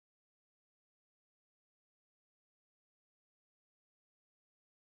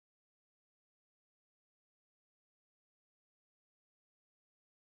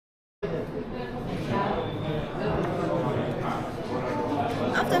After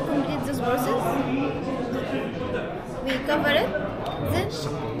complete this process, we cover it. Then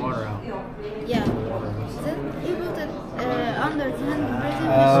Suck the water out. yeah. Then you put it under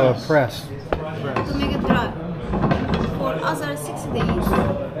 200 Press. to make it dry for other 6 days.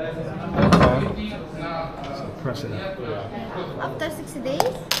 Okay. So press it out. After 6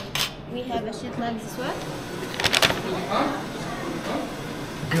 days, we have a sheet like this one.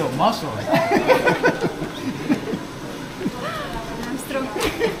 Build muscle. I'm strong.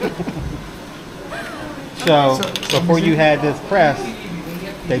 So before you had this press,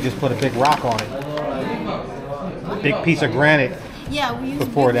 they just put a big rock on it. Big piece of granite. Yeah, we use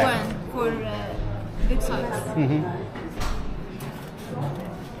Before big that. one for big size.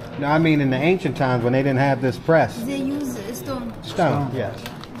 Now, I mean, in the ancient times when they didn't have this press. They use stone. Stone, yes.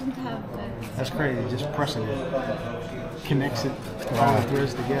 Don't have That's crazy. Just pressing it connects it all the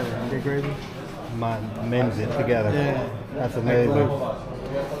threads together. Ain't that crazy? Mends it together. Yeah. That's amazing.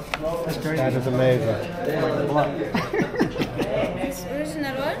 That's crazy. That is amazing. Like a block. It's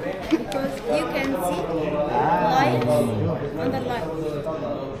original one because you can see lines on the line.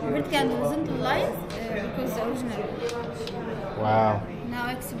 Vertical horizontal lines because the original one. Wow. Now I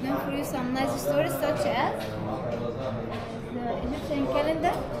explain for you some nice stories such as the Egyptian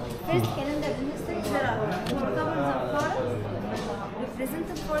calendar. First calendar in history there are four couples of flowers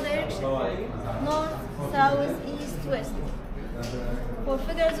represented four directions: north, south, east, west. Four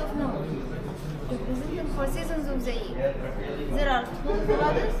figures of note representing four seasons of the year. There are 12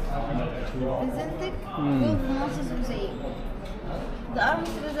 goddesses representing 12 months of the year. The arms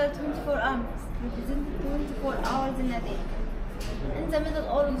represent 24 arms representing 24 hours in a day. In the middle,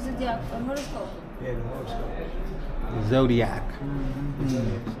 all of zodiac or horoscope. Yeah, the horoscope. Zodiac.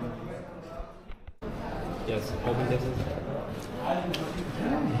 Yes, open this.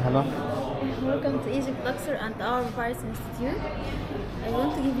 Hello? Welcome to Egypt, Luxor and our Papyrus Institute. I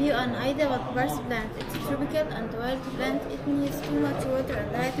want to give you an idea about Papyrus plant. It's a tropical and wild plant. It needs too much water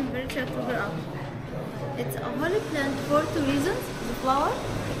and high temperature to grow up. It's a holy plant for two reasons. The flower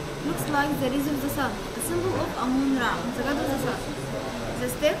looks like the rays of the sun, a symbol of Amun-Ra, the god of the sun. The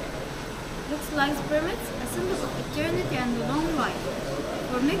stem looks like the pyramids, a symbol of eternity and long life.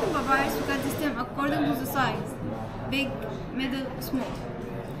 For making papyrus, we cut the stem according to the size: big, middle, small.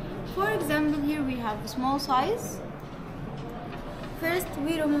 For example, here we have the small size. First,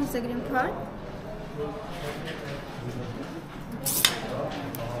 we remove the green part.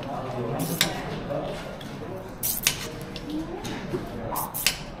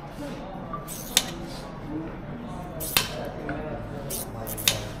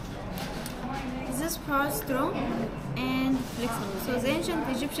 This part strong and flexible, so the ancient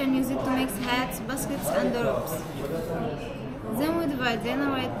Egyptians used it to make hats, baskets, and ropes. Then we divide the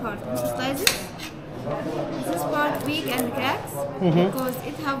inner white part into slices. This part weak and cracks because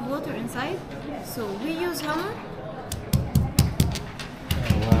it have water inside, so we use hammer.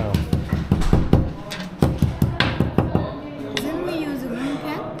 Wow. Then we use a green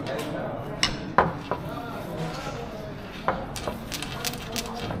pen.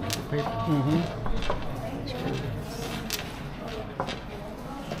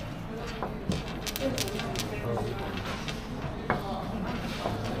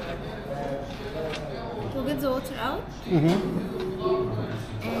 To get the water out and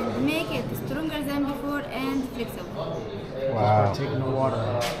make it stronger than before and flexible. Wow. Taking the water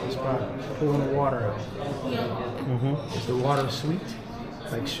out. It's about pulling the water out. Yeah. Is the water sweet?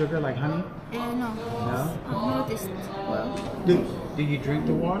 Like sugar, like honey? No. No? I've noticed. Do you drink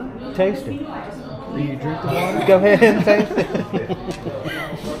the water? Taste it. Do you drink the water? Go ahead and taste it.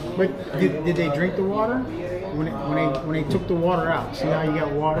 But did they drink the water? When they took the water out, see how you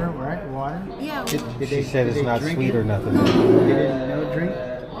got water, right? Water. Yeah. She said it's not sweet or nothing. They didn't never drink.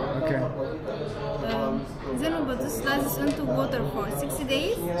 Okay. Then we put the slices into water for 60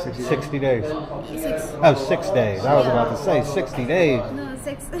 days. 60 days. 6. Oh, 6 days. I was about to say 60 days. No,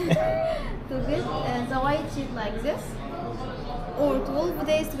 6. To get the white sheet like this. Or 12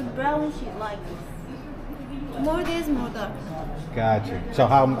 days to get brown sheet like this. More days, more dark. Gotcha. So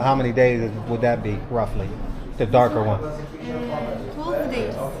how many days would that be, roughly? The darker one. 12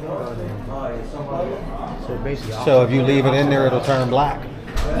 days. So basically, So if you leave it in there, it'll turn black.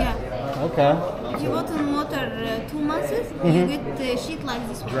 Yeah. Okay. If you put in water 2 months, you get a sheet like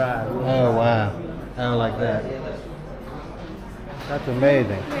this one. dry. Oh, wow. I don't like that. That's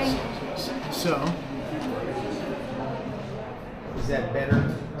amazing. So, is that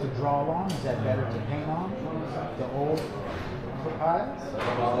better to draw on? Is that better to paint on? The old papyrus?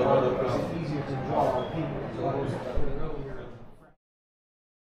 Or is it easier to